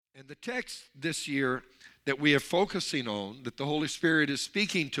And the text this year that we are focusing on, that the Holy Spirit is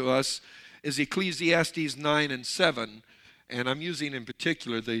speaking to us, is Ecclesiastes 9 and 7. And I'm using in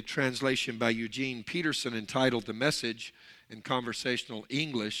particular the translation by Eugene Peterson entitled The Message in Conversational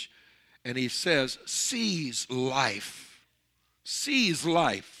English. And he says, seize life. Seize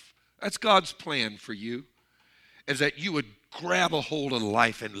life. That's God's plan for you, is that you would grab a hold of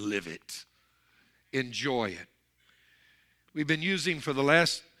life and live it. Enjoy it. We've been using for the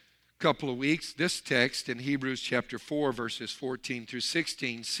last couple of weeks this text in Hebrews chapter 4, verses 14 through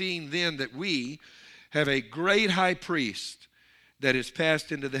 16, seeing then that we have a great high priest that is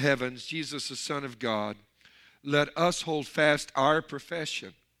passed into the heavens, Jesus the Son of God, let us hold fast our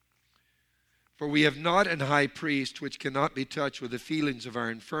profession. For we have not an high priest which cannot be touched with the feelings of our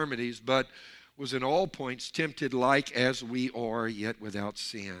infirmities, but was in all points tempted like as we are, yet without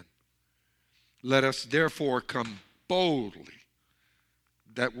sin. Let us therefore come boldly.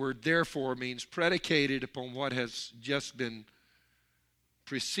 That word therefore means predicated upon what has just been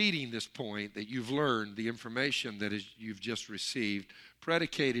preceding this point that you've learned, the information that you've just received.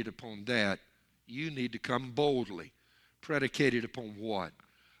 Predicated upon that, you need to come boldly. Predicated upon what?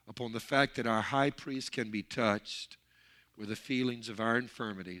 Upon the fact that our high priest can be touched with the feelings of our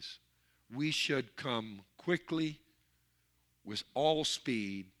infirmities. We should come quickly, with all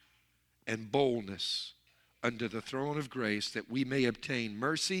speed and boldness, under the throne of grace, that we may obtain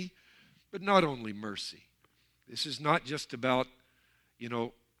mercy, but not only mercy. This is not just about,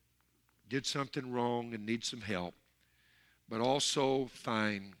 did something wrong and need some help, but also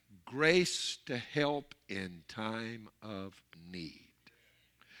find grace to help in time of need.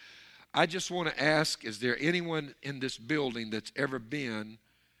 I just want to ask, is there anyone in this building that's ever been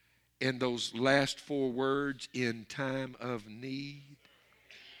in those last four words, in time of need?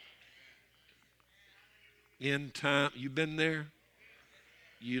 In time, you've been there?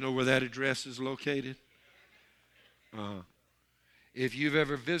 You know where that address is located? If you've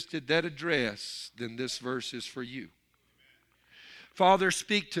ever visited that address, then this verse is for you. Father,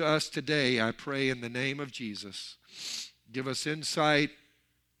 speak to us today, I pray, in the name of Jesus. Give us insight,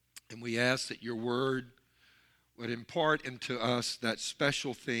 and we ask that your word would impart into us that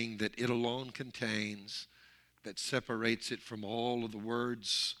special thing that it alone contains, that separates it from all of the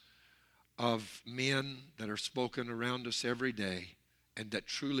words of men that are spoken around us every day, and that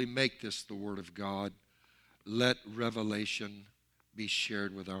truly make this the Word of God. Let revelation be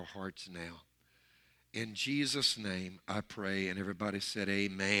shared with our hearts now. In Jesus' name I pray, and everybody said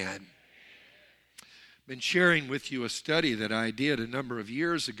amen. Been sharing with you a study that I did a number of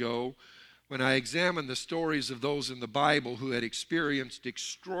years ago when I examined the stories of those in the Bible who had experienced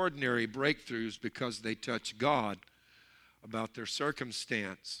extraordinary breakthroughs because they touched God about their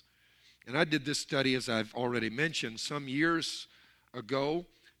circumstance. And I did this study, as I've already mentioned, some years ago,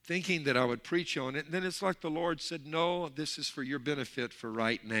 thinking that I would preach on it. And then it's like the Lord said, no, this is for your benefit for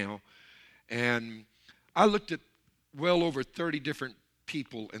right now. And I looked at well over 30 different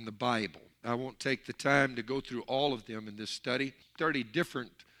people in the Bible. I won't take the time to go through all of them in this study. 30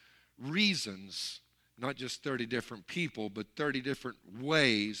 different reasons, not just 30 different people, but 30 different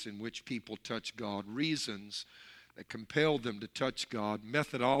ways in which people touch God. Reasons that compelled them to touch God,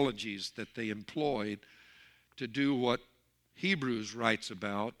 methodologies that they employed to do what Hebrews writes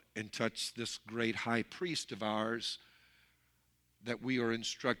about and touch this great high priest of ours that we are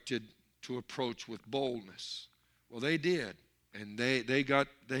instructed to approach with boldness. Well, they did, and they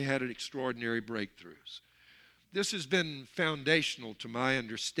had extraordinary breakthroughs. This has been foundational to my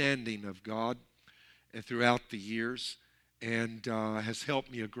understanding of God and throughout the years, and has helped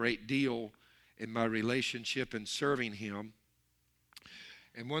me a great deal in my relationship and serving Him.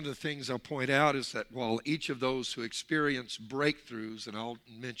 And one of the things I'll point out is that while each of those who experience breakthroughs, and I'll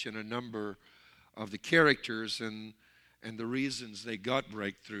mention a number of the characters and the reasons they got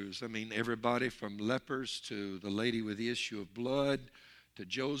breakthroughs. I mean, everybody from lepers to the lady with the issue of blood, to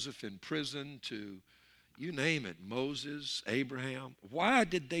Joseph in prison, to you name it, Moses, Abraham. Why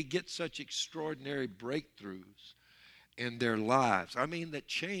did they get such extraordinary breakthroughs in their lives? I mean, that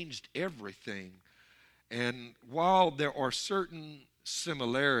changed everything. And while there are certain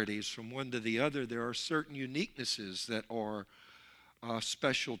similarities from one to the other, there are certain uniquenesses that are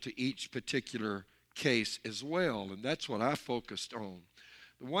special to each particular case as well. And that's what I focused on.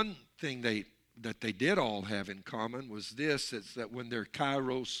 The one thing that they did all have in common was this, is that when their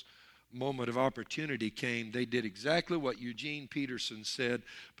Kairos moment of opportunity came, they did exactly what Eugene Peterson said.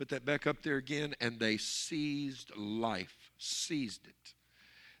 Put that back up there again. And they seized life, seized it.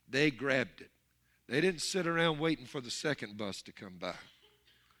 They grabbed it. They didn't sit around waiting for the second bus to come by.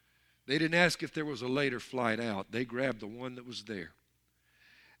 They didn't ask if there was a later flight out. They grabbed the one that was there.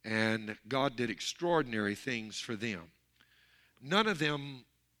 And God did extraordinary things for them. None of them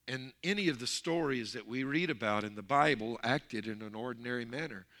in any of the stories that we read about in the Bible acted in an ordinary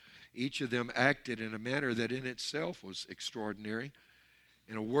manner. Each of them acted in a manner that in itself was extraordinary.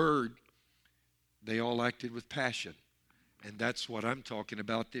 In a word, they all acted with passion. And that's what I'm talking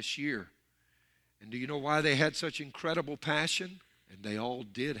about this year. And do you know why they had such incredible passion? And they all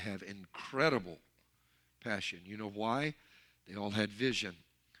did have incredible passion. You know why? They all had vision.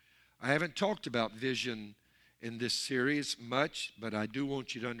 I haven't talked about vision in this series much, but I do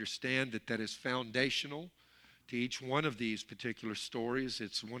want you to understand that that is foundational to each one of these particular stories.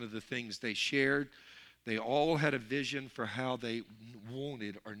 It's one of the things they shared. They all had a vision for how they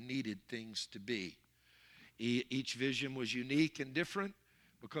wanted or needed things to be. Each vision was unique and different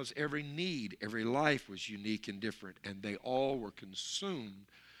because every need, every life was unique and different, and they all were consumed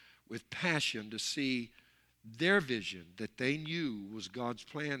with passion to see their vision that they knew was God's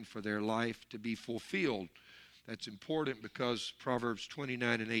plan for their life to be fulfilled. That's important because Proverbs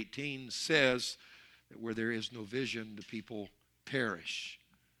 29:18 says that where there is no vision, the people perish.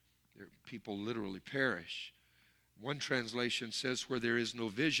 People literally perish. One translation says where there is no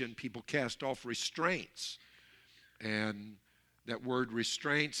vision, people cast off restraints. And that word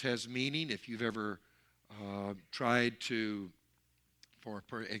restraints has meaning. If you've ever tried to, for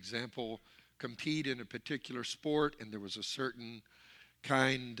example, compete in a particular sport and there was a certain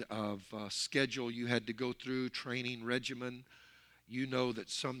kind of schedule you had to go through, training regimen, you know that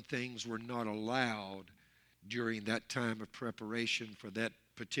some things were not allowed during that time of preparation for that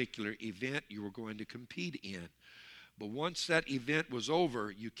particular event you were going to compete in. But once that event was over,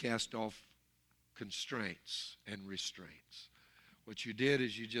 you cast off constraints and restraints. What you did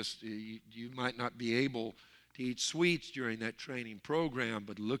is you might not be able to eat sweets during that training program,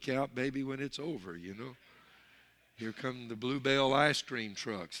 but look out, baby, when it's over, you know. Here come the Bluebell ice cream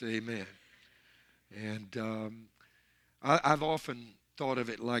trucks, amen. And I've often thought of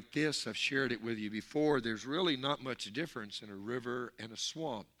it like this. I've shared it with you before. There's really not much difference in a river and a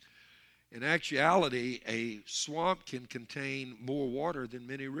swamp. In actuality, a swamp can contain more water than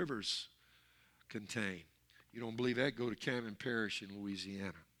many rivers contain. You don't believe that? Go to Cameron Parish in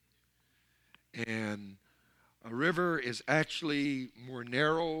Louisiana. And a river is actually more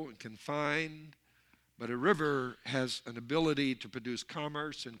narrow and confined, but a river has an ability to produce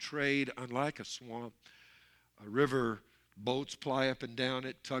commerce and trade unlike a swamp. A river, boats ply up and down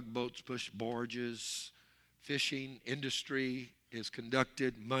it, tugboats push barges, fishing industry is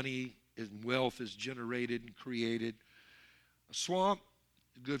conducted, money and wealth is generated and created. A swamp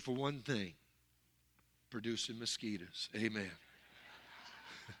is good for one thing, producing mosquitoes. Amen.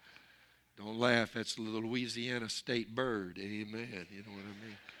 Don't laugh, that's the Louisiana state bird. Amen. You know what I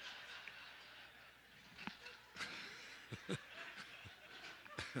mean?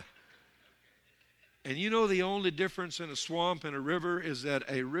 And you know the only difference in a swamp and a river is that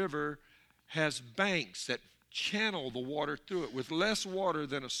a river has banks that channel the water through it. With less water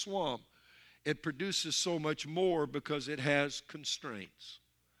than a swamp, it produces so much more because it has constraints.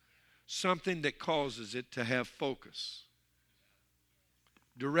 Something that causes it to have focus,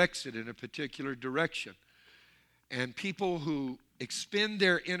 directs it in a particular direction. And people who expend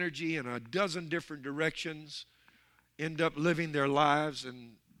their energy in a dozen different directions end up living their lives,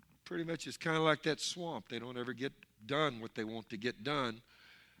 and pretty much it's kind of like that swamp. They don't ever get done what they want to get done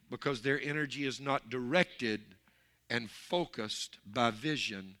because their energy is not directed and focused by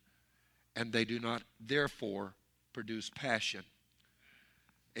vision, and they do not therefore produce passion.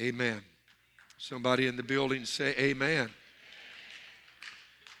 Amen. Somebody in the building say amen.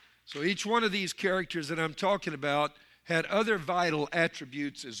 So each one of these characters that I'm talking about had other vital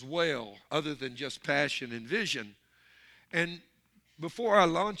attributes as well, other than just passion and vision. And before I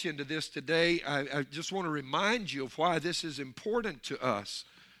launch into this today, I just want to remind you of why this is important to us,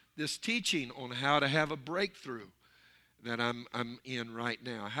 this teaching on how to have a breakthrough that I'm in right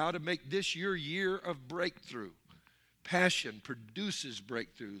now, how to make this your year of breakthrough. Passion produces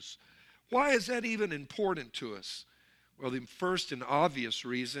breakthroughs. Why is that even important to us? Well, the first and obvious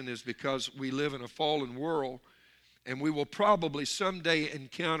reason is because we live in a fallen world, and we will probably someday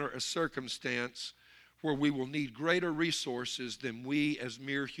encounter a circumstance where we will need greater resources than we as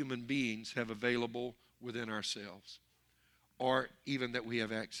mere human beings have available within ourselves, or even that we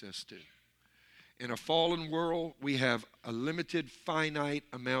have access to. In a fallen world, we have a limited, finite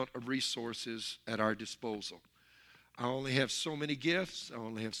amount of resources at our disposal. I only have so many gifts. I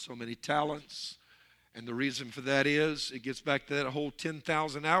only have so many talents. And the reason for that is, it gets back to that whole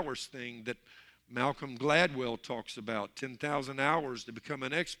 10,000 hours thing that Malcolm Gladwell talks about, 10,000 hours to become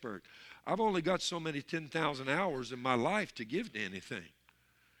an expert. I've only got so many 10,000 hours in my life to give to anything.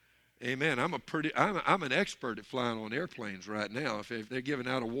 Amen. I'm an expert at flying on airplanes right now. If they're giving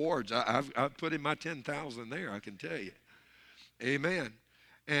out awards, I've put in my 10,000 there, I can tell you. Amen.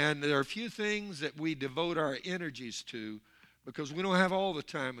 And there are a few things that we devote our energies to because we don't have all the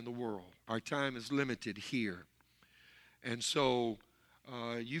time in the world. Our time is limited here. And so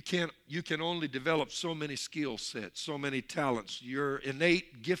you can only develop so many skill sets, so many talents. Your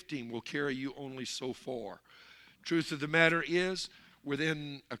innate gifting will carry you only so far. Truth of the matter is,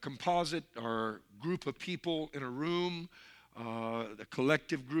 within a composite or group of people in a room, a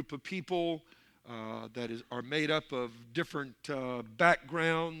collective group of people are made up of different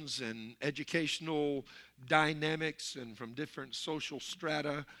backgrounds and educational dynamics and from different social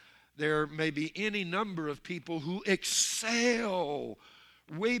strata, there may be any number of people who excel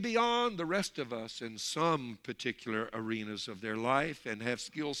way beyond the rest of us in some particular arenas of their life and have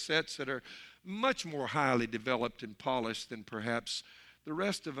skill sets that are much more highly developed and polished than perhaps the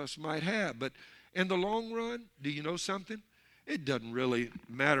rest of us might have. But in the long run, do you know something? It doesn't really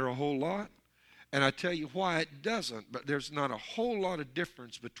matter a whole lot. And I tell you why it doesn't, but there's not a whole lot of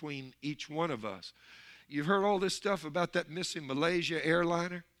difference between each one of us. You've heard all this stuff about that missing Malaysia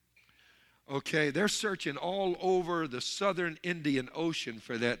airliner? Okay, they're searching all over the southern Indian Ocean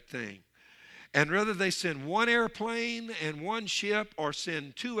for that thing. And whether they send one airplane and one ship or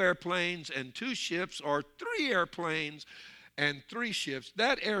send two airplanes and two ships or three airplanes and three ships,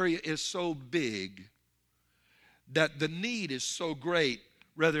 that area is so big that the need is so great.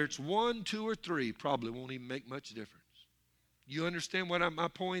 Whether it's one, two, or three, probably won't even make much difference. You understand what my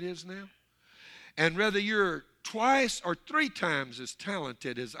point is now? And whether you're twice or three times as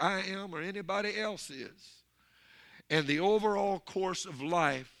talented as I am or anybody else is, and the overall course of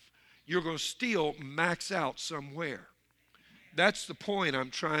life, you're going to still max out somewhere. That's the point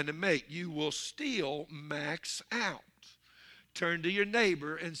I'm trying to make. You will still max out. Turn to your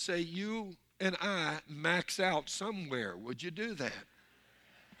neighbor and say, you and I max out somewhere. Would you do that?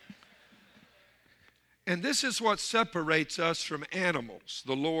 And this is what separates us from animals,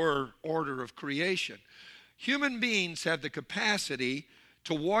 the lower order of creation. Human beings have the capacity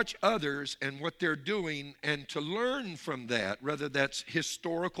to watch others and what they're doing and to learn from that, whether that's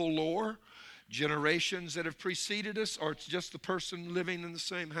historical lore, generations that have preceded us, or it's just the person living in the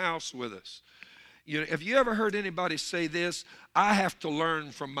same house with us. You know, have you ever heard anybody say this? I have to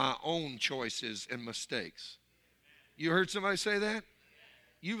learn from my own choices and mistakes. You heard somebody say that?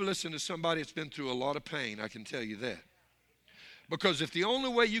 You've listened to somebody that's been through a lot of pain, I can tell you that. Because if the only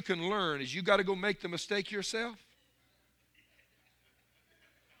way you can learn is you got to go make the mistake yourself,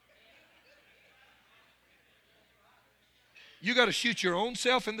 you got to shoot your own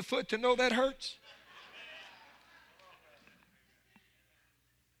self in the foot to know that hurts?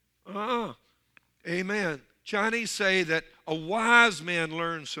 Amen. Chinese say that a wise man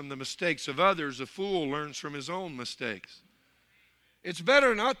learns from the mistakes of others, a fool learns from his own mistakes. It's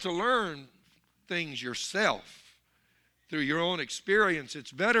better not to learn things yourself through your own experience.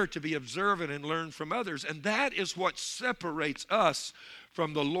 It's better to be observant and learn from others. And that is what separates us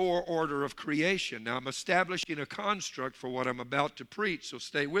from the lower order of creation. Now, I'm establishing a construct for what I'm about to preach, so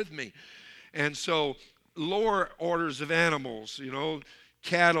stay with me. And so, lower orders of animals,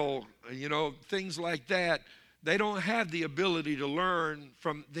 cattle, things like that, they don't have the ability to learn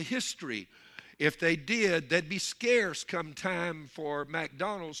from the history. If they did, they'd be scarce come time for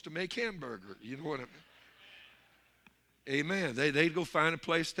McDonald's to make hamburger. You know what I mean? Amen. They'd go find a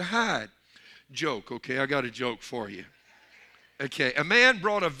place to hide. Joke, okay? I got a joke for you. Okay, a man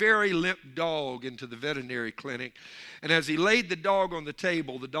brought a very limp dog into the veterinary clinic, and as he laid the dog on the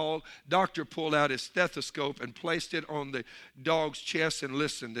table, the doctor pulled out his stethoscope and placed it on the dog's chest and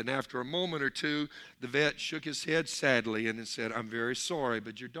listened. And after a moment or two, the vet shook his head sadly and said, "I'm very sorry,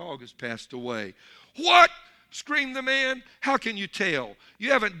 but your dog has passed away." "What?" screamed the man. "How can you tell? You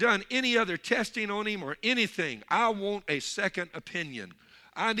haven't done any other testing on him or anything. I want a second opinion.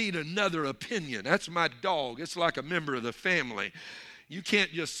 I need another opinion. That's my dog. It's like a member of the family. You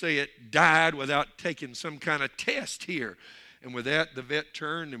can't just say it died without taking some kind of test here." And with that, the vet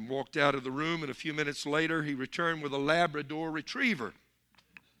turned and walked out of the room, and a few minutes later, he returned with a Labrador retriever.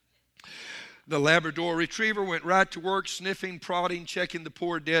 The Labrador retriever went right to work, sniffing, prodding, checking the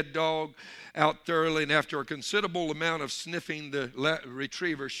poor dead dog out thoroughly, and after a considerable amount of sniffing, the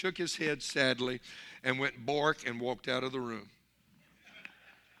retriever shook his head sadly and went bark and walked out of the room.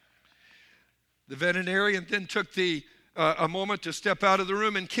 The veterinarian then took a moment to step out of the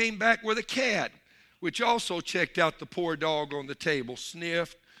room and came back with a cat, which also checked out the poor dog on the table,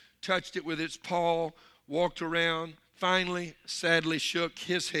 sniffed, touched it with its paw, walked around, finally, sadly shook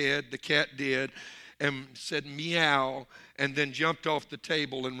his head, the cat did, and said meow, and then jumped off the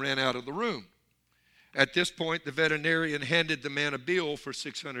table and ran out of the room. At this point, the veterinarian handed the man a bill for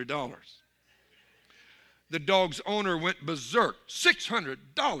 $600. The dog's owner went berserk.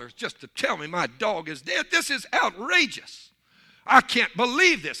 $600 just to tell me my dog is dead? This is outrageous. I can't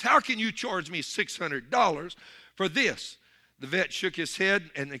believe this. How can you charge me $600 for this? The vet shook his head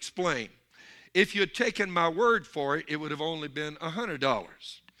and explained, if you had taken my word for it, it would have only been $100.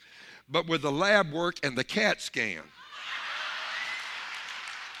 But with the lab work and the CAT scan,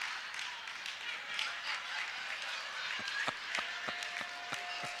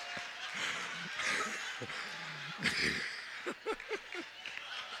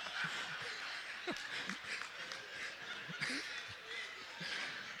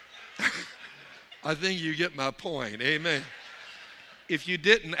 I think you get my point. Amen. If you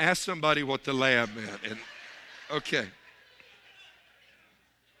didn't, ask somebody what the lab meant. Okay.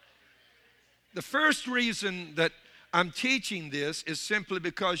 The first reason that I'm teaching this is simply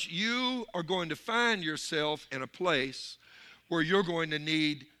because you are going to find yourself in a place where you're going to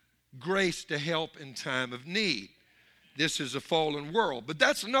need grace to help in time of need. This is a fallen world. But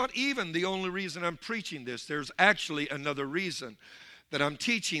that's not even the only reason I'm preaching this. There's actually another reason that I'm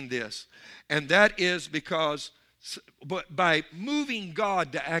teaching this. And that is because by moving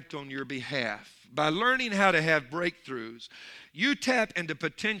God to act on your behalf, by learning how to have breakthroughs, you tap into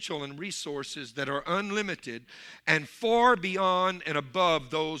potential and resources that are unlimited and far beyond and above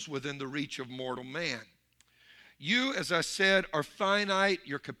those within the reach of mortal man. You, as I said, are finite.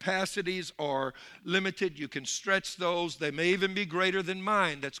 Your capacities are limited. You can stretch those. They may even be greater than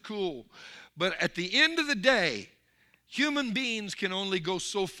mine. That's cool. But at the end of the day, human beings can only go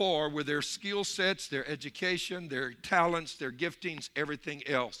so far with their skill sets, their education, their talents, their giftings, everything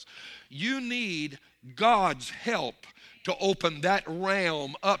else. You need God's help to open that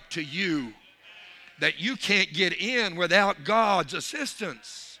realm up to you that you can't get in without God's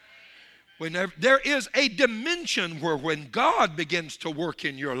assistance. There is a dimension where when God begins to work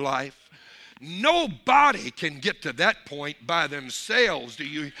in your life, nobody can get to that point by themselves.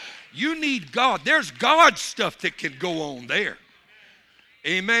 You need God. There's God stuff that can go on there.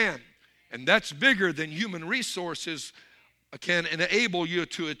 Amen. And that's bigger than human resources can enable you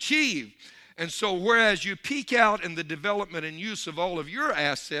to achieve. And so whereas you peak out in the development and use of all of your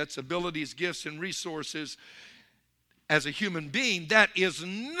assets, abilities, gifts, and resources as a human being, that is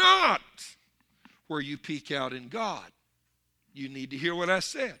not where you peak out in God. You need to hear what I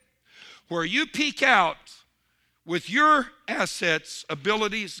said. Where you peak out with your assets,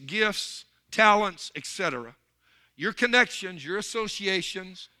 abilities, gifts, talents, etc., your connections, your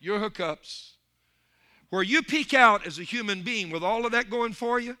associations, your hookups, where you peak out as a human being with all of that going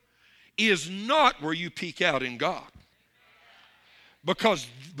for you is not where you peak out in God. Because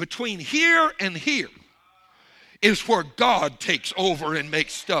between here and here is where God takes over and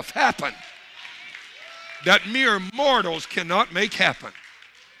makes stuff happen that mere mortals cannot make happen.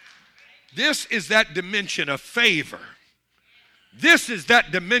 This is that dimension of favor. This is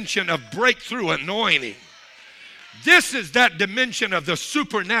that dimension of breakthrough anointing. This is that dimension of the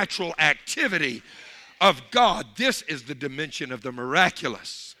supernatural activity of God. This is the dimension of the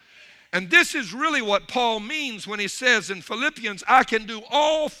miraculous. And this is really what Paul means when he says in Philippians, I can do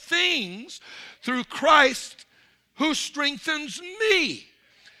all things through Christ who strengthens me.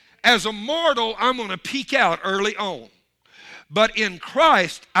 As a mortal, I'm going to peak out early on. But in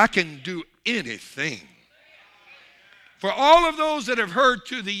Christ, I can do anything. For all of those that have heard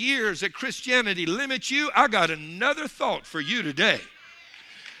through the years that Christianity limits you, I got another thought for you today.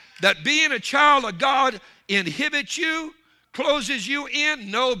 That being a child of God inhibits you, closes you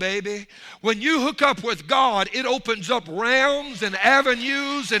in? No, baby. When you hook up with God, it opens up realms and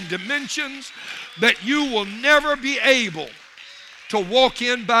avenues and dimensions that you will never be able to walk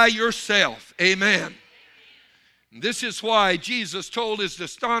in by yourself. Amen. This is why Jesus told his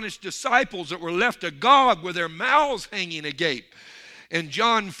astonished disciples that were left agog with their mouths hanging agape. In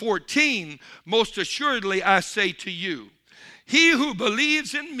John 14, most assuredly I say to you, he who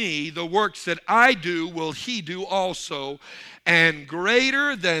believes in me, the works that I do will he do also, and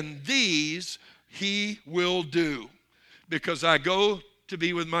greater than these he will do, because I go to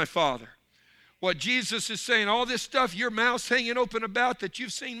be with my Father. What Jesus is saying, all this stuff your mouth's hanging open about that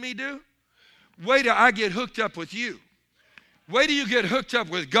you've seen me do, wait till I get hooked up with you. Wait till you get hooked up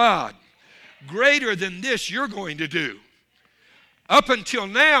with God. Greater than this you're going to do. Up until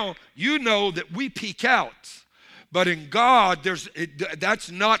now, you know that we peak out. But in God,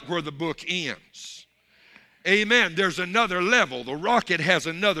 that's not where the book ends. Amen. There's another level. The rocket has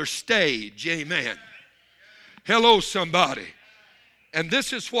another stage. Amen. Hello, somebody. And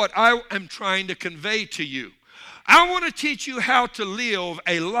this is what I am trying to convey to you. I want to teach you how to live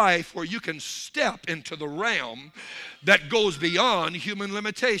a life where you can step into the realm that goes beyond human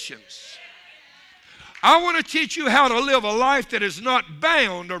limitations. I want to teach you how to live a life that is not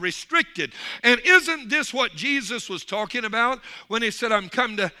bound or restricted. And isn't this what Jesus was talking about when he said, I'm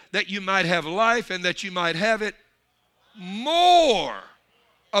come that you might have life and that you might have it more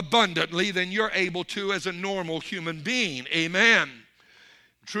abundantly than you're able to as a normal human being. Amen.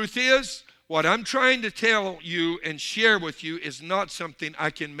 Truth is, what I'm trying to tell you and share with you is not something I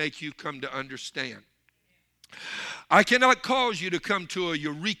can make you come to understand. I cannot cause you to come to a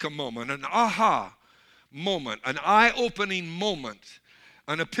eureka moment, an aha moment, an eye-opening moment,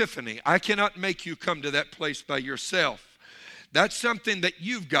 an epiphany. I cannot make you come to that place by yourself. That's something that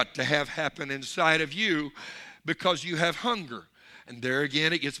you've got to have happen inside of you because you have hunger. And there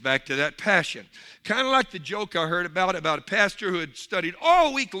again, it gets back to that passion. Kind of like the joke I heard about a pastor who had studied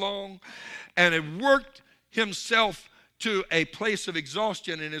all week long and had worked himself to a place of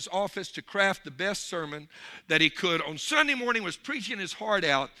exhaustion in his office to craft the best sermon that he could. On Sunday morning, was preaching his heart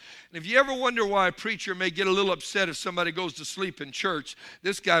out. And if you ever wonder why a preacher may get a little upset if somebody goes to sleep in church,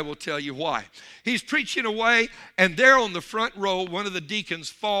 this guy will tell you why. He's preaching away, and there on the front row, one of the deacons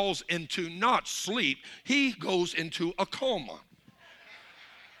falls into not sleep. He goes into a coma.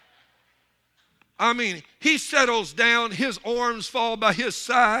 I mean, he settles down, his arms fall by his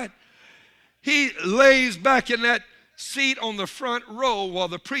side. He lays back in that seat on the front row while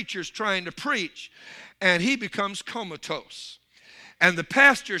the preacher's trying to preach, and he becomes comatose. And the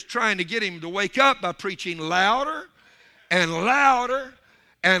pastor's trying to get him to wake up by preaching louder and louder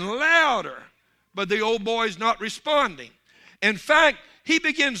and louder, but the old boy's not responding. In fact, he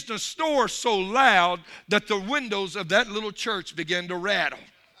begins to snore so loud that the windows of that little church begin to rattle.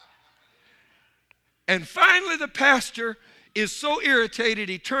 And finally the pastor is so irritated,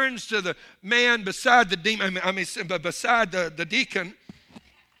 he turns to the man beside the beside the deacon,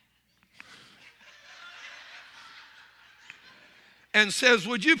 and says,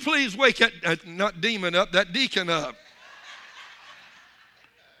 would you please wake that, not demon up, that deacon up?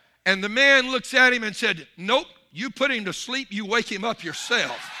 And the man looks at him and said, nope, you put him to sleep, you wake him up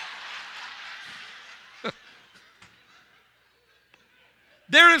yourself.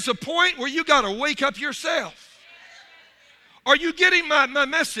 There is a point where you got to wake up yourself. Are you getting my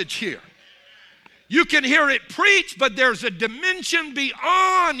message here? You can hear it preached, but there's a dimension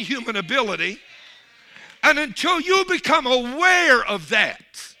beyond human ability. And until you become aware of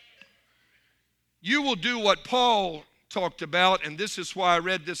that, you will do what Paul talked about. And this is why I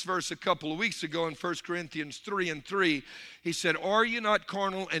read this verse a couple of weeks ago in 1 Corinthians 3:3. He said, are you not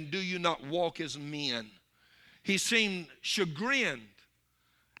carnal and do you not walk as men? He seemed chagrined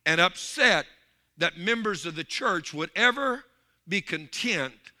and upset that members of the church would ever be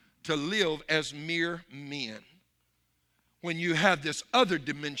content to live as mere men when you have this other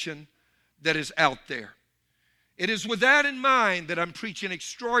dimension that is out there. It is with that in mind that I'm preaching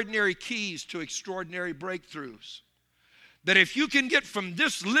extraordinary keys to extraordinary breakthroughs. That if you can get from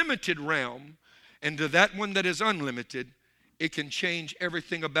this limited realm into that one that is unlimited, it can change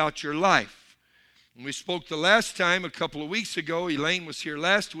everything about your life. And we spoke the last time, a couple of weeks ago, Elaine was here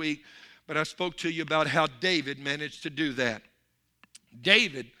last week, but I spoke to you about how David managed to do that.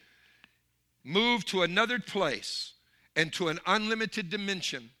 David moved to another place and to an unlimited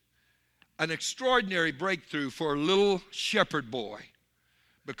dimension, an extraordinary breakthrough for a little shepherd boy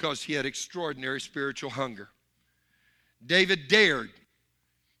because he had extraordinary spiritual hunger. David dared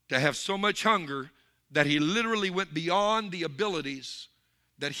to have so much hunger that he literally went beyond the abilities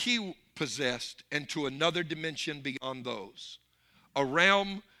that he possessed and to another dimension beyond those, a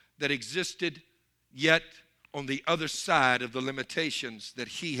realm that existed yet on the other side of the limitations that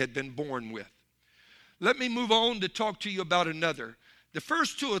he had been born with. Let me move on to talk to you about another. The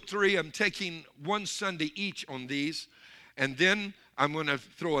first two or three, I'm taking one Sunday each on these, and then I'm going to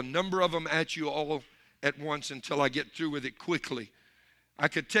throw a number of them at you all at once until I get through with it quickly. I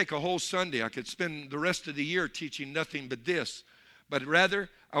could take a whole Sunday. I could spend the rest of the year teaching nothing but this. But rather,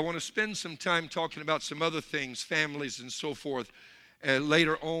 I want to spend some time talking about some other things, families and so forth,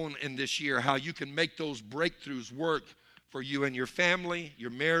 later on in this year, how you can make those breakthroughs work for you and your family,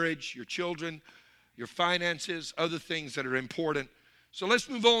 your marriage, your children, your finances, other things that are important. So let's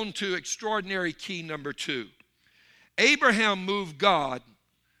move on to extraordinary key number 2. Abraham moved God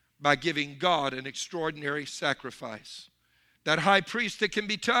by giving God an extraordinary sacrifice. That high priest that can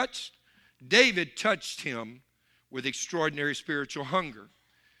be touched, David touched him with extraordinary spiritual hunger.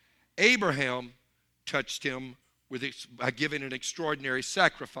 Abraham touched him by giving an extraordinary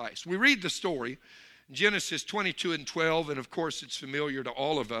sacrifice. We read the story, Genesis 22 and 12, and of course it's familiar to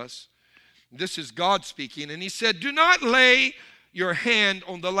all of us. This is God speaking. And he said, do not lay your hand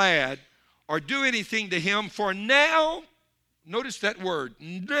on the lad or do anything to him, for now, notice that word,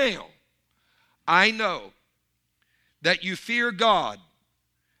 now, I know that you fear God.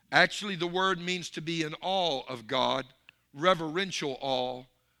 Actually, the word means to be in awe of God, reverential awe.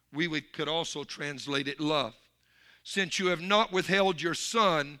 Could also translate it love. Since you have not withheld your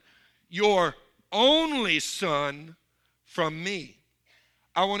son, your only son, from me.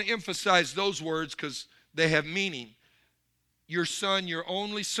 I want to emphasize those words because they have meaning. Your son, your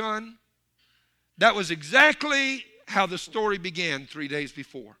only son. That was exactly how the story began 3 days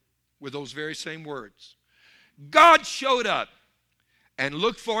before, with those very same words. God showed up, and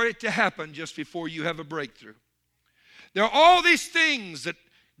look for it to happen just before you have a breakthrough. There are all these things that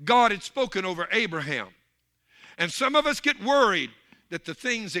God had spoken over Abraham. And some of us get worried that the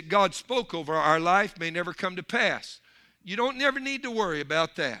things that God spoke over our life may never come to pass. You don't never need to worry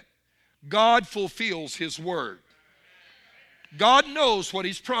about that. God fulfills his word. God knows what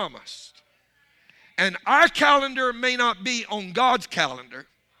he's promised. And our calendar may not be on God's calendar.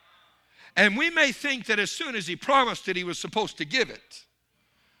 And we may think that as soon as he promised it, he was supposed to give it.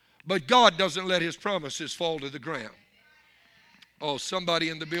 But God doesn't let his promises fall to the ground. Oh, somebody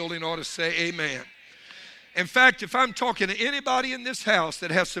in the building ought to say amen. In fact, if I'm talking to anybody in this house that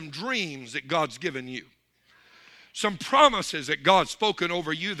has some dreams that God's given you, some promises that God's spoken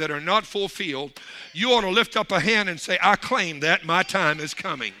over you that are not fulfilled, you ought to lift up a hand and say, I claim that my time is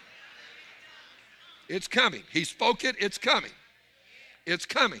coming. It's coming. He spoke it, it's coming. It's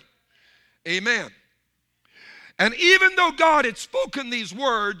coming. Amen. And even though God had spoken these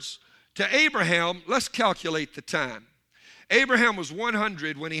words to Abraham, let's calculate the time. Abraham was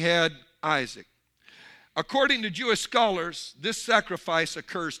 100 when he had Isaac. According to Jewish scholars, this sacrifice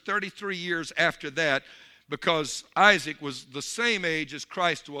occurs 33 years after that because Isaac was the same age as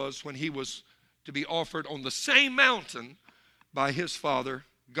Christ was when he was to be offered on the same mountain by his father,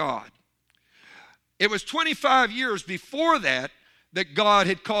 God. It was 25 years before that God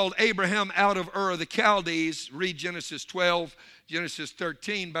had called Abraham out of Ur of the Chaldees, read Genesis 12, Genesis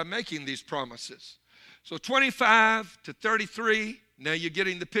 13, by making these promises. So 25 to 33, now you're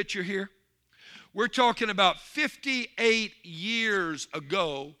getting the picture here. We're talking about 58 years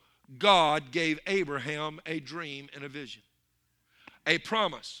ago, God gave Abraham a dream and a vision, a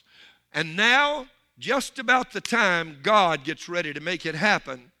promise. And now, just about the time God gets ready to make it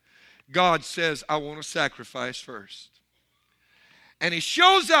happen, God says, I want a sacrifice first. And he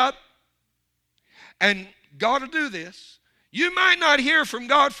shows up, and God will do this. You might not hear from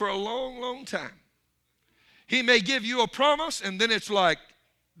God for a long, long time. He may give you a promise, and then it's like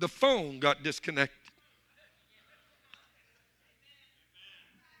the phone got disconnected.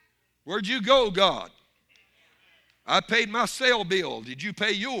 Where'd you go, God? I paid my cell bill. Did you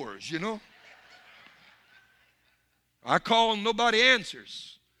pay yours, you know? I call and nobody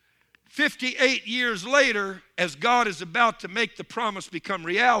answers. 58 years later, as God is about to make the promise become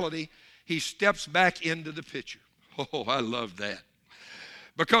reality, he steps back into the picture. Oh, I love that.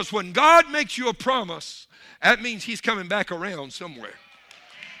 Because when God makes you a promise, that means he's coming back around somewhere.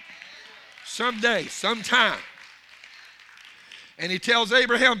 Someday, sometime. And he tells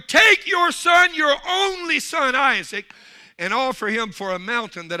Abraham, take your son, your only son Isaac, and offer him for a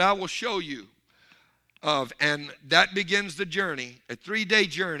mountain that I will show you of. And that begins the journey, a 3-day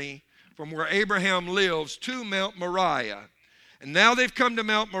journey from where Abraham lives to Mount Moriah. And now they've come to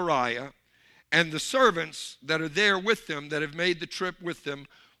Mount Moriah, and the servants that are there with them, that have made the trip with them,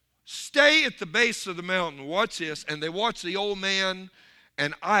 stay at the base of the mountain. Watch this. And they watch the old man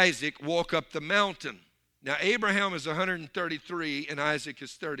and Isaac walk up the mountain. Now, Abraham is 133 and Isaac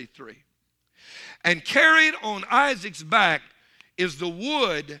is 33. And carried on Isaac's back is the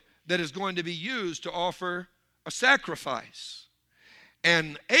wood that is going to be used to offer a sacrifice.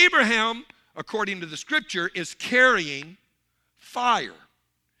 And Abraham, according to the scripture, is carrying fire.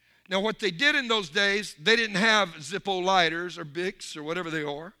 Now, what they did in those days, they didn't have Zippo lighters or Bics or whatever they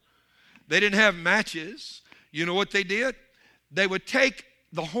are. They didn't have matches. You know what they did? They would take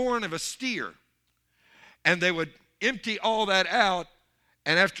the horn of a steer and they would empty all that out,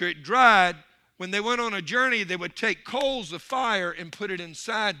 and after it dried, when they went on a journey, they would take coals of fire and put it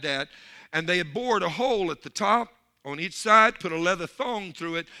inside that, and they bored a hole at the top on each side, put a leather thong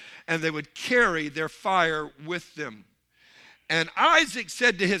through it, and they would carry their fire with them. And Isaac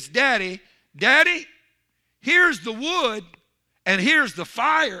said to his daddy, Daddy, here's the wood and here's the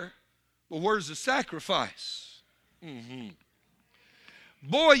fire, but where's the sacrifice?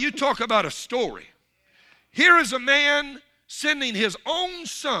 Boy, you talk about a story. Here is a man sending his own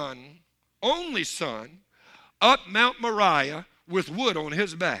son, only son, up Mount Moriah with wood on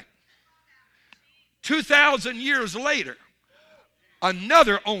his back. 2,000 years later,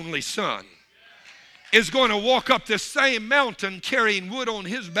 another only son is going to walk up this same mountain carrying wood on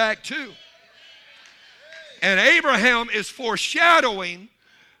his back too. And Abraham is foreshadowing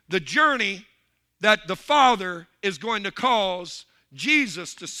the journey that the Father is going to cause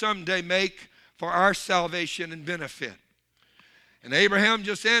Jesus to someday make for our salvation and benefit. And Abraham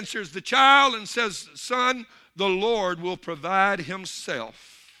just answers the child and says, son, the Lord will provide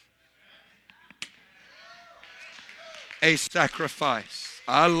himself a sacrifice.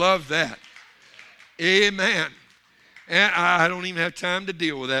 I love that. Amen. And I don't even have time to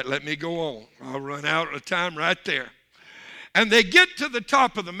deal with that. Let me go on. I'll run out of time right there. And they get to the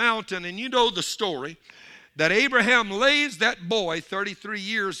top of the mountain, and you know the story, that Abraham lays that boy, 33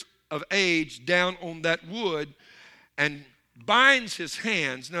 years of age, down on that wood and binds his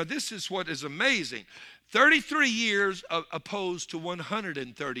hands. Now, this is what is amazing. 33 years opposed to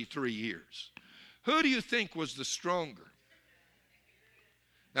 133 years. Who do you think was the stronger?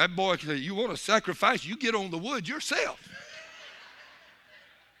 That boy said, you want to sacrifice, you get on the wood yourself.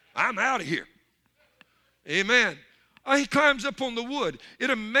 I'm out of here. Amen. He climbs up on the wood. It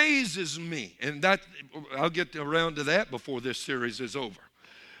amazes me, and that I'll get around to that before this series is over.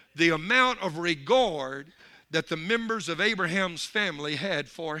 The amount of regard that the members of Abraham's family had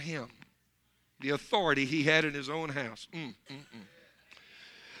for him. The authority he had in his own house.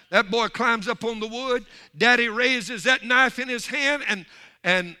 That boy climbs up on the wood. Daddy raises that knife in his hand,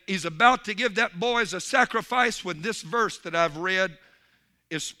 and he's about to give that boy as a sacrifice when this verse that I've read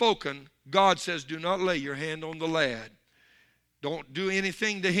is spoken. God says, do not lay your hand on the lad. Don't do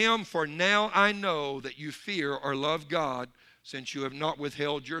anything to him, for now I know that you fear or love God, since you have not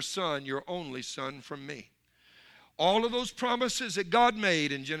withheld your son, your only son, from me. All of those promises that God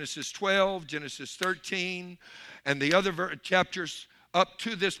made in Genesis 12, Genesis 13, and the other chapters up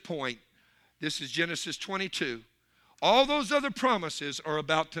to this point, this is Genesis 22. All those other promises are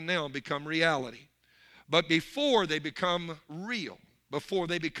about to now become reality. But before they become real, before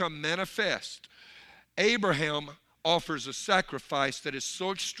they become manifest, Abraham offers a sacrifice that is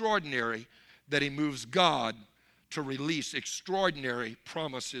so extraordinary that he moves God to release extraordinary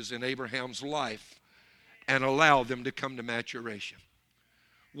promises in Abraham's life and allow them to come to maturation.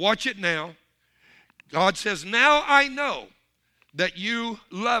 Watch it now. God says, now I know that you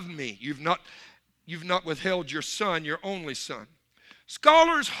love me. You've not withheld your son, your only son.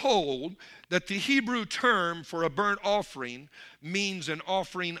 Scholars hold that the Hebrew term for a burnt offering means an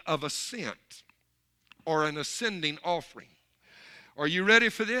offering of ascent or an ascending offering. Are you ready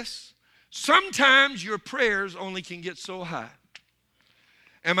for this? Sometimes your prayers only can get so high.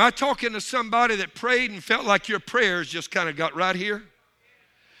 Am I talking to somebody that prayed and felt like your prayers just kind of got right here?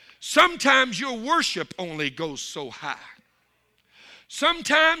 Sometimes your worship only goes so high.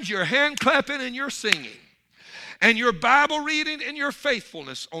 Sometimes your hand clapping and your singing and your Bible reading and your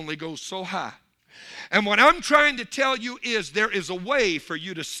faithfulness only goes so high. And what I'm trying to tell you is there is a way for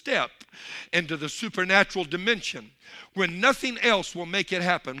you to step into the supernatural dimension when nothing else will make it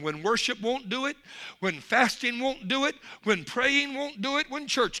happen. When worship won't do it, when fasting won't do it, when praying won't do it, when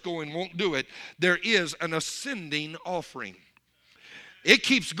church going won't do it, there is an ascending offering. It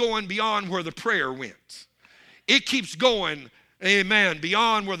keeps going beyond where the prayer went. It keeps going, amen,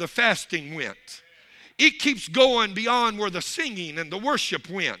 beyond where the fasting went. It keeps going beyond where the singing and the worship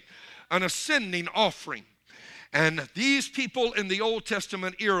went. An ascending offering. And these people in the Old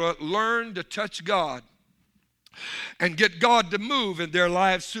Testament era learned to touch God and get God to move in their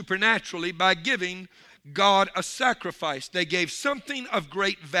lives supernaturally by giving God a sacrifice. They gave something of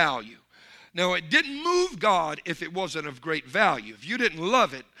great value. Now, it didn't move God if it wasn't of great value. If you didn't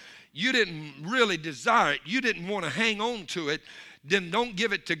love it, you didn't really desire it, you didn't want to hang on to it, then don't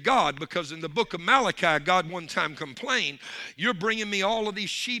give it to God, because in the book of Malachi, God one time complained, you're bringing me all of these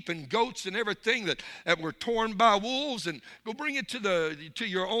sheep and goats and everything that were torn by wolves, and go bring it to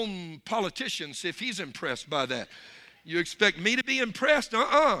your own politician, see if he's impressed by that. You expect me to be impressed?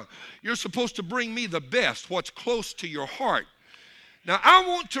 You're supposed to bring me the best, what's close to your heart. Now, I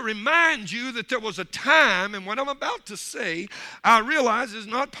want to remind you that there was a time, and what I'm about to say, I realize is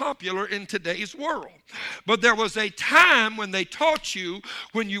not popular in today's world. But there was a time when they taught you,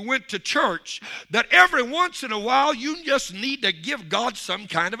 when you went to church, that every once in a while you just need to give God some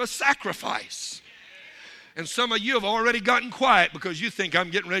kind of a sacrifice. And some of you have already gotten quiet because you think I'm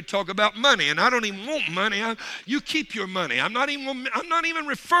getting ready to talk about money, and I don't even want money. You keep your money. I'm not even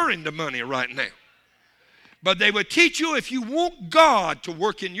referring to money right now. But they would teach you, if you want God to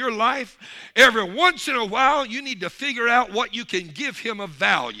work in your life, every once in a while you need to figure out what you can give him of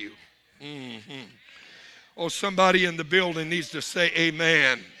value. Oh, somebody in the building needs to say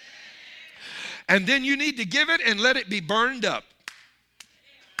amen. And then you need to give it and let it be burned up.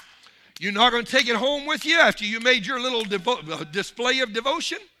 You're not going to take it home with you after you made your little display of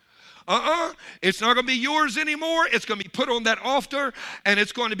devotion. It's not going to be yours anymore. It's going to be put on that altar, and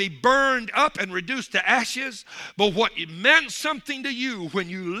it's going to be burned up and reduced to ashes. But what it meant something to you when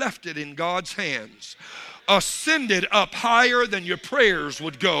you left it in God's hands ascended up higher than your prayers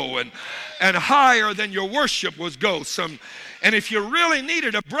would go, and higher than your worship would go. And if you really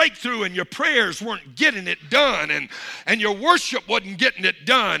needed a breakthrough and your prayers weren't getting it done, and your worship wasn't getting it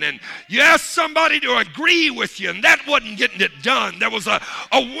done, and you asked somebody to agree with you and that wasn't getting it done, there was a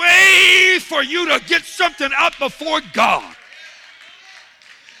way for you to get something out before God.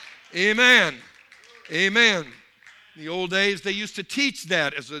 Amen. Amen. In the old days, they used to teach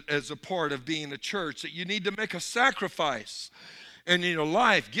that as a part of being a church, that you need to make a sacrifice in your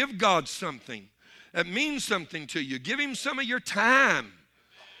life. Give God something that means something to you. Give him some of your time.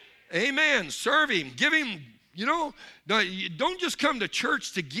 Amen. Serve him. Give him, don't just come to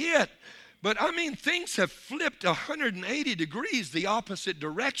church to get. But I mean, things have flipped 180 degrees the opposite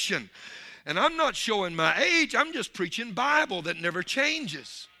direction. And I'm not showing my age. I'm just preaching Bible that never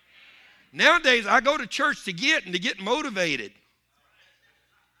changes. Nowadays, I go to church to get motivated.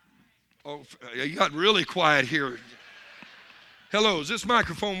 Oh, you got really quiet here. Hello, is this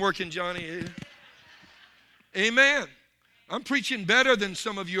microphone working, Johnny? Amen. I'm preaching better than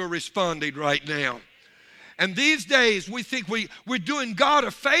some of you are responding right now. And these days, we think we're doing God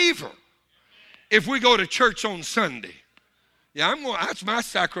a favor if we go to church on Sunday. Yeah, that's my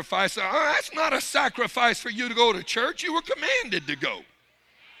sacrifice. That's not a sacrifice for you to go to church. You were commanded to go.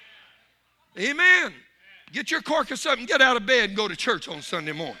 Amen. Get your carcass up and get out of bed and go to church on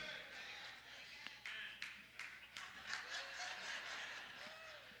Sunday morning.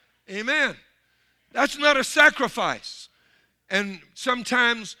 Amen. That's not a sacrifice. And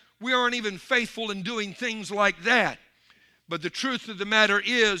sometimes we aren't even faithful in doing things like that. But the truth of the matter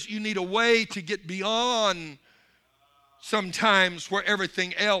is, you need a way to get beyond sometimes where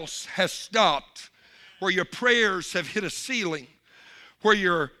everything else has stopped, where your prayers have hit a ceiling, where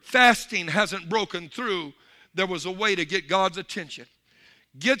your fasting hasn't broken through. There was a way to get God's attention.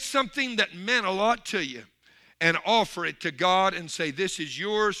 Get something that meant a lot to you and offer it to God and say, this is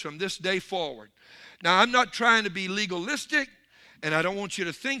yours from this day forward. Now, I'm not trying to be legalistic, and I don't want you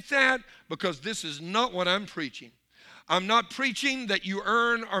to think that, because this is not what I'm preaching. I'm not preaching that you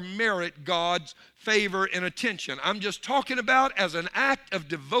earn or merit God's favor and attention. I'm just talking about as an act of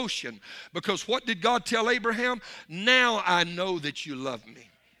devotion, because what did God tell Abraham? Now I know that you love me.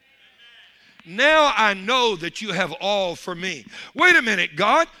 Now I know that you have all for me. Wait a minute,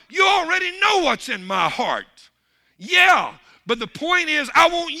 God, you already know what's in my heart. Yeah, but the point is, I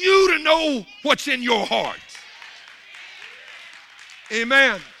want you to know what's in your heart.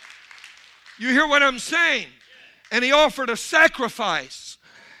 Amen. You hear what I'm saying? And he offered a sacrifice.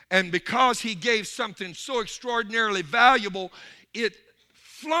 And because he gave something so extraordinarily valuable, it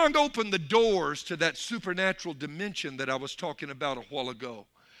flung open the doors to that supernatural dimension that I was talking about a while ago.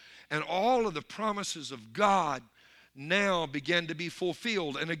 And all of the promises of God now began to be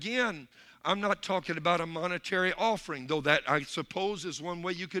fulfilled. And again, I'm not talking about a monetary offering, though that I suppose is one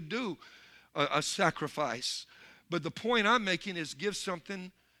way you could do a sacrifice. But the point I'm making is give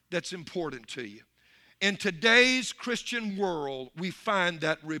something that's important to you. In today's Christian world, we find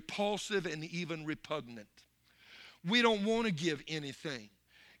that repulsive and even repugnant. We don't want to give anything.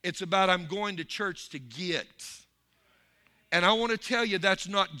 It's about I'm going to church to get. And I want to tell you that's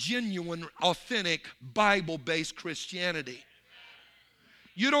not genuine, authentic, Bible-based Christianity.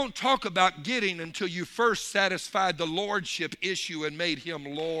 You don't talk about getting until you first satisfied the lordship issue and made him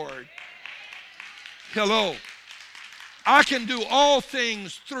Lord. Hello. I can do all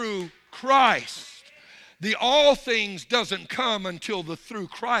things through Christ. The all things doesn't come until the through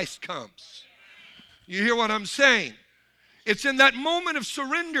Christ comes. You hear what I'm saying? It's in that moment of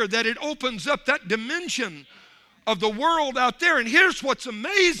surrender that it opens up that dimension of the world out there. And here's what's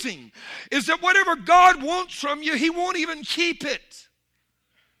amazing, is that whatever God wants from you, he won't even keep it.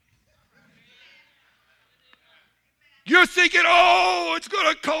 You're thinking, oh, it's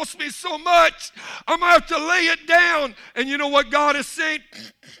going to cost me so much. I'm going to have to lay it down. And you know what God is saying?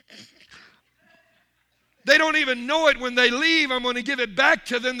 They don't even know it when they leave. I'm going to give it back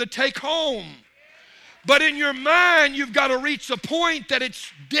to them to take home. But in your mind, you've got to reach the point that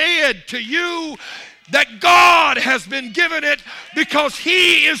it's dead to you, that God has been given it because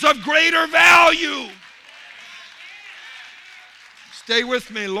he is of greater value. Stay with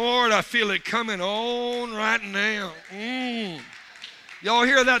me, Lord. I feel it coming on right now. Y'all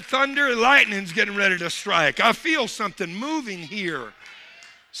hear that thunder? Lightning's getting ready to strike. I feel something moving here.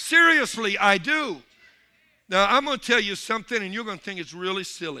 Seriously, I do. Now, I'm going to tell you something, and you're going to think it's really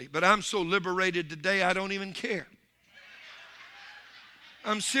silly, but I'm so liberated today, I don't even care.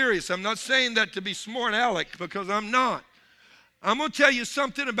 I'm serious. I'm not saying that to be smart aleck, because I'm not. I'm going to tell you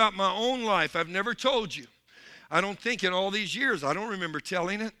something about my own life I've never told you. I don't think in all these years, I don't remember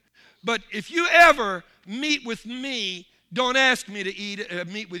telling it. But if you ever meet with me, don't ask me to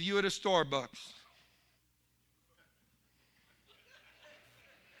meet with you at a Starbucks.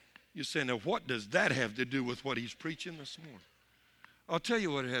 You say, now what does that have to do with what he's preaching this morning? I'll tell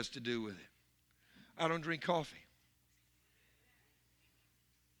you what it has to do with it. I don't drink coffee.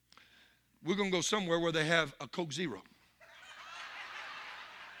 We're going to go somewhere where they have a Coke Zero.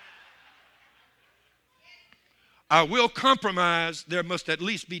 I will compromise. There must at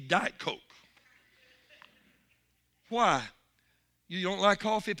least be Diet Coke. Why? You don't like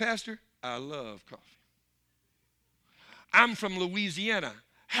coffee, Pastor? I love coffee. I'm from Louisiana.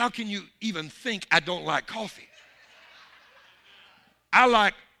 How can you even think I don't like coffee? I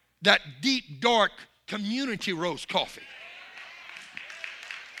like that deep, dark community roast coffee.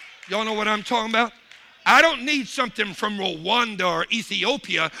 Y'all know what I'm talking about? I don't need something from Rwanda or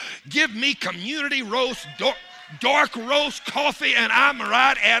Ethiopia. Give me community roast, dark roast coffee, and I'm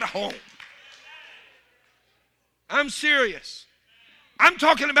right at home. I'm serious. I'm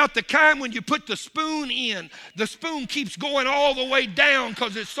talking about the kind when you put the spoon in, the spoon keeps going all the way down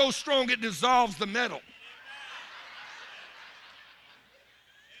because it's so strong it dissolves the metal.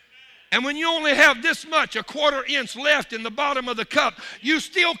 And when you only have this much, a quarter inch left in the bottom of the cup, you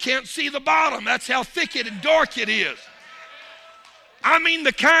still can't see the bottom. That's how thick and dark it is. I mean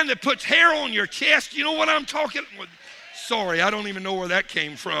the kind that puts hair on your chest. You know what I'm talking about? Sorry, I don't even know where that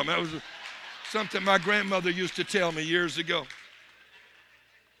came from. That was something my grandmother used to tell me years ago.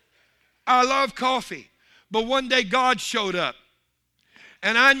 I love coffee, but one day God showed up,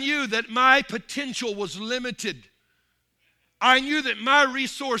 and I knew that my potential was limited. I knew that my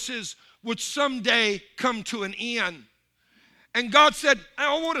resources would someday come to an end. And God said,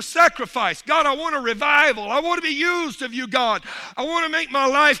 I want a sacrifice. God, I want a revival. I want to be used of you, God. I want to make my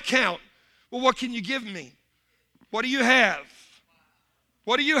life count. Well, what can you give me? What do you have?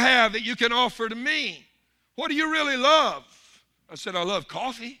 What do you have that you can offer to me? What do you really love? I said, I love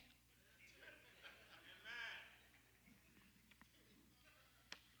coffee.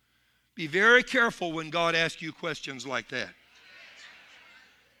 Be very careful when God asks you questions like that.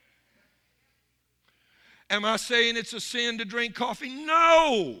 Am I saying it's a sin to drink coffee?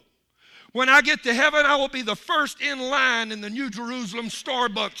 No. When I get to heaven, I will be the first in line in the New Jerusalem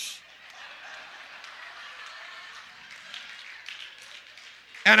Starbucks.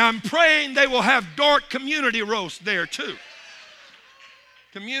 And I'm praying they will have dark community roast there too.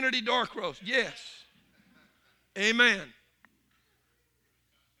 Community dark roast, yes. Amen.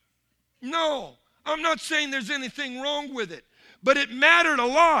 No, I'm not saying there's anything wrong with it, but it mattered a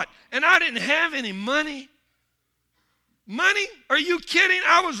lot. And I didn't have any money. Money? Are you kidding?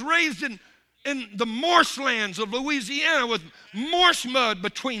 I was raised in the marshlands of Louisiana with marsh mud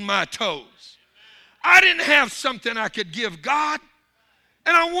between my toes. I didn't have something I could give God.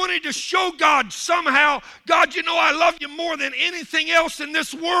 And I wanted to show God somehow, God, you know I love you more than anything else in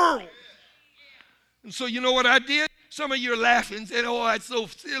this world. And so you know what I did? Some of you are laughing and saying, oh, that's so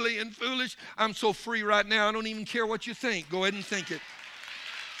silly and foolish. I'm so free right now, I don't even care what you think. Go ahead and think it.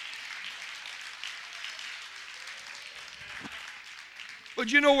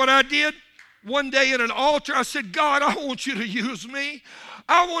 But you know what I did? One day at an altar, I said, God, I want you to use me.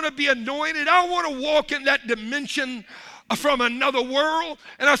 I want to be anointed. I want to walk in that dimension from another world.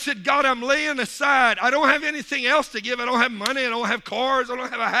 And I said, God, I'm laying aside. I don't have anything else to give. I don't have money. I don't have cars. I don't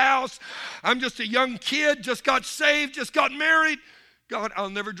have a house. I'm just a young kid, just got saved, just got married. God, I'll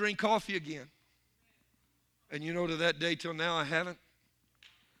never drink coffee again. And you know, to that day till now, I haven't.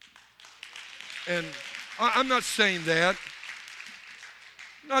 And I'm not saying that.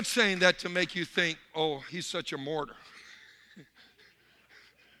 I'm not saying that to make you think, oh, he's such a martyr.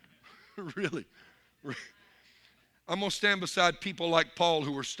 Really. I'm going to stand beside people like Paul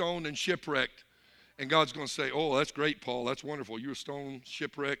who were stoned and shipwrecked. And God's going to say, oh, that's great, Paul. That's wonderful. You were stoned,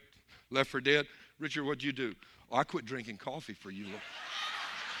 shipwrecked, left for dead. Richard, what'd you do? Oh, I quit drinking coffee for you.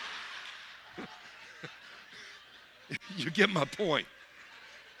 You get my point.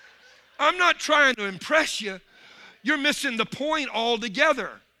 I'm not trying to impress you. You're missing the point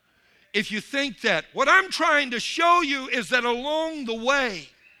altogether if you think that. What I'm trying to show you is that along the way,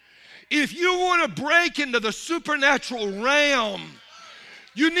 if you want to break into the supernatural realm,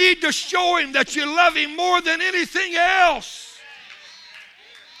 you need to show him that you love him more than anything else.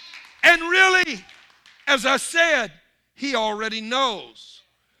 And really, as I said, he already knows.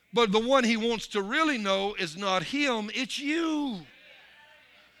 But the one he wants to really know is not him, it's you.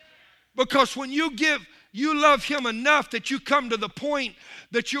 Because when you love him enough that you come to the point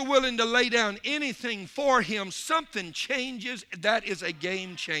that you're willing to lay down anything for him, something changes. That is a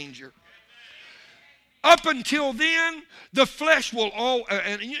game changer. Up until then, the flesh will all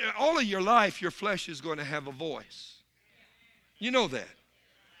of your life, your flesh is going to have a voice. You know that.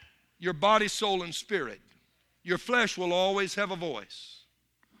 Your body, soul, and spirit. Your flesh will always have a voice.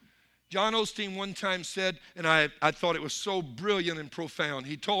 John Osteen one time said, and I thought it was so brilliant and profound.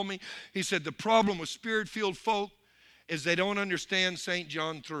 He told me, he said, the problem with spirit-filled folk is they don't understand St.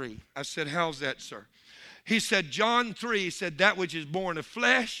 John 3. I said, how's that, sir? He said, John 3, he said, that which is born of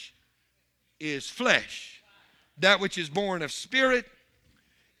flesh is flesh. That which is born of spirit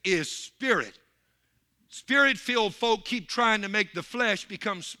is spirit. Spirit-filled folk keep trying to make the flesh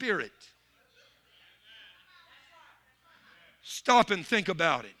become spirit. Stop and think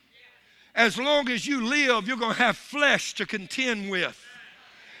about it. As long as you live, you're going to have flesh to contend with.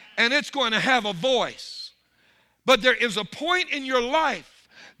 And it's going to have a voice. But there is a point in your life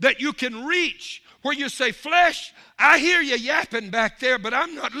that you can reach where you say, flesh, I hear you yapping back there, but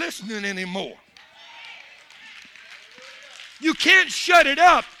I'm not listening anymore. You can't shut it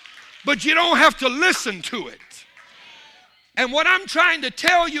up, but you don't have to listen to it. And what I'm trying to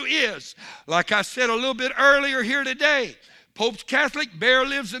tell you is, like I said a little bit earlier here today, Pope's Catholic, Bear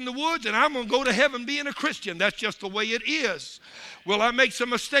lives in the woods, and I'm going to go to heaven being a Christian. That's just the way it is. Will I make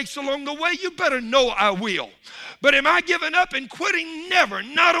some mistakes along the way? You better know I will. But am I giving up and quitting? Never.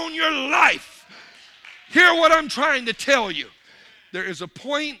 Not on your life. Hear what I'm trying to tell you. There is a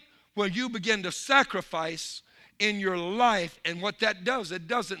point where you begin to sacrifice in your life, and what that does, it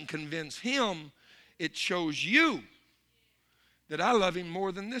doesn't convince him. It shows you that I love him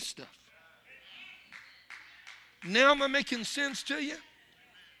more than this stuff. Now am I making sense to you?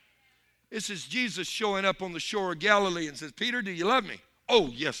 This is Jesus showing up on the shore of Galilee and says, Peter, do you love me?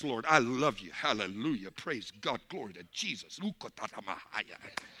 Oh, yes, Lord, I love you. Hallelujah. Praise God. Glory to Jesus.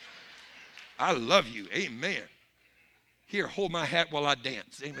 I love you. Amen. Here, hold my hat while I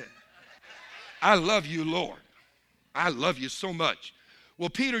dance. Amen. I love you, Lord. I love you so much. Well,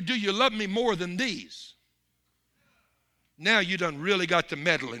 Peter, do you love me more than these? Now you done really got to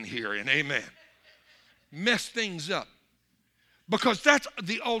meddle in here, and amen. Mess things up. Because that's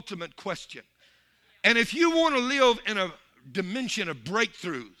the ultimate question. And if you want to live in a dimension of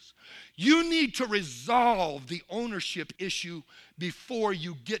breakthroughs, you need to resolve the ownership issue before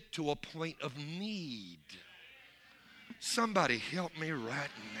you get to a point of need. Somebody help me right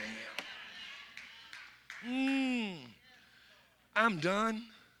now. I'm done.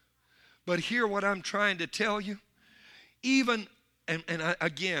 But hear what I'm trying to tell you. I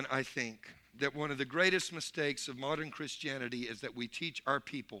think that one of the greatest mistakes of modern Christianity is that we teach our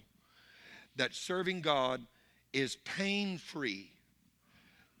people that serving God is pain-free.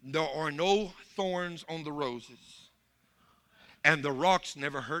 There are no thorns on the roses, and the rocks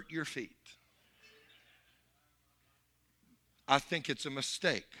never hurt your feet. I think it's a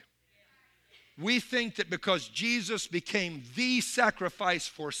mistake. We think that because Jesus became the sacrifice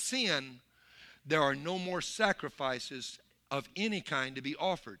for sin, there are no more sacrifices of any kind to be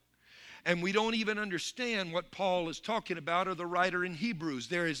offered. And we don't even understand what Paul is talking about, or the writer in Hebrews.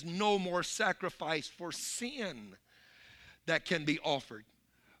 There is no more sacrifice for sin that can be offered.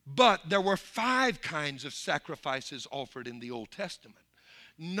 But there were 5 kinds of sacrifices offered in the Old Testament,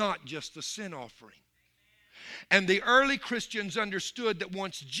 not just the sin offering. And the early Christians understood that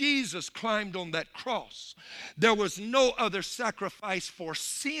once Jesus climbed on that cross, there was no other sacrifice for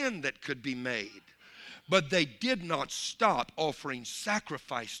sin that could be made. But they did not stop offering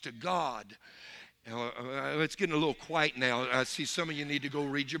sacrifice to God. It's getting a little quiet now. I see some of you need to go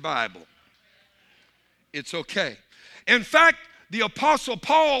read your Bible. It's okay. In fact, the Apostle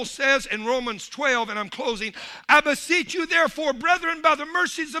Paul says in Romans 12, and I'm closing, I beseech you therefore, brethren, by the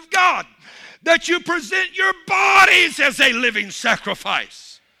mercies of God, that you present your bodies as a living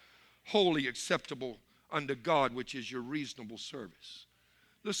sacrifice, wholly acceptable unto God, which is your reasonable service.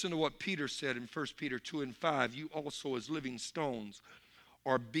 Listen to what Peter said in 1 Peter 2 and 5. You also as living stones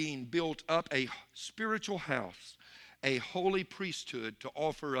are being built up a spiritual house, a holy priesthood, to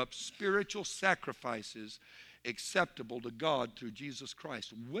offer up spiritual sacrifices acceptable to God through Jesus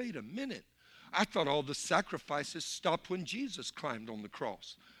Christ. Wait a minute. I thought all the sacrifices stopped when Jesus climbed on the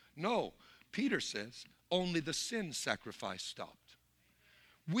cross. No, Peter says only the sin sacrifice stopped.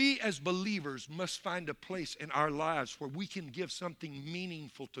 We as believers must find a place in our lives where we can give something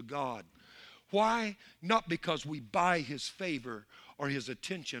meaningful to God. Why? Not because we buy his favor or his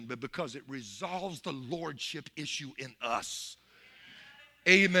attention, but because it resolves the lordship issue in us.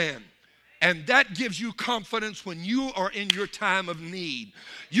 Amen. And that gives you confidence when you are in your time of need.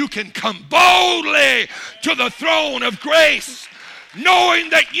 You can come boldly to the throne of grace, knowing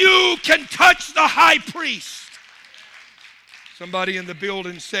that you can touch the high priest. Somebody in the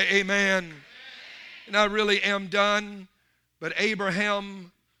building say amen. And I really am done. But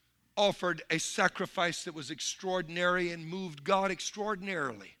Abraham offered a sacrifice that was extraordinary and moved God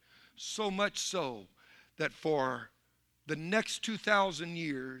extraordinarily. So much so that for the next 2,000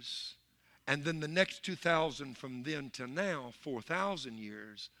 years, and then the next 2,000 from then to now, 4,000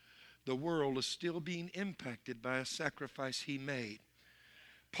 years, the world is still being impacted by a sacrifice he made.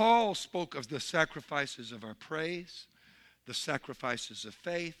 Paul spoke of the sacrifices of our praise, the sacrifices of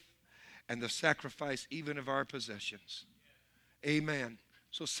faith, and the sacrifice even of our possessions. Amen.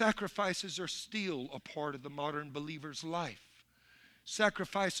 So sacrifices are still a part of the modern believer's life.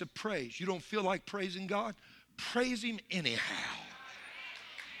 Sacrifice of praise. You don't feel like praising God? Praise Him anyhow.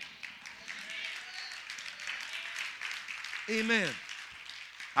 Amen.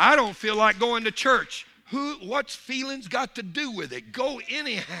 I don't feel like going to church. What's feelings got to do with it? Go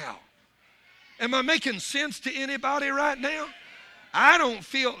anyhow. Am I making sense to anybody right now? I don't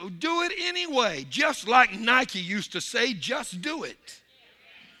feel, do it anyway. Just like Nike used to say, just do it.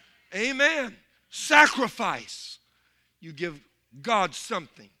 Amen. Sacrifice. You give God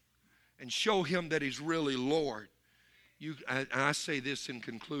something and show Him that He's really Lord. I say this in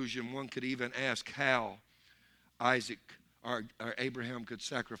conclusion. One could even ask how Isaac or Abraham could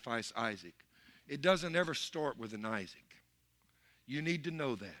sacrifice Isaac. It doesn't ever start with an Isaac. You need to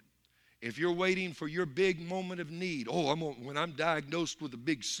know that. If you're waiting for your big moment of need, when I'm diagnosed with a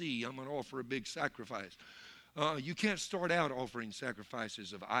big C, I'm going to offer a big sacrifice. You can't start out offering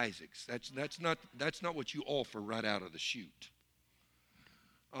sacrifices of Isaacs. That's not what you offer right out of the chute.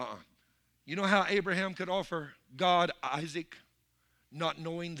 You know how Abraham could offer God Isaac, not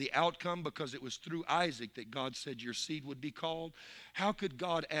knowing the outcome, because it was through Isaac that God said your seed would be called? How could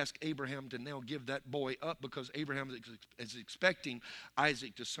God ask Abraham to now give that boy up, because Abraham is expecting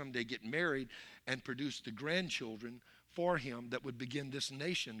Isaac to someday get married and produce the grandchildren for him that would begin this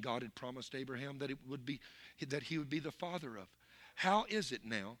nation God had promised Abraham that he would be the father of? How is it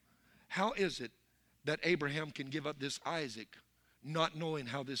now? How is it that Abraham can give up this Isaac not knowing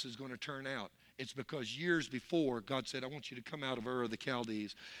how this is going to turn out? It's because years before, God said, I want you to come out of Ur of the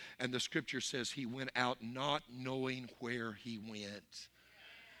Chaldees. And the scripture says he went out not knowing where he went.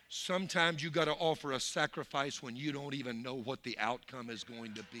 Sometimes you got to offer a sacrifice when you don't even know what the outcome is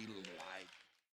going to be like.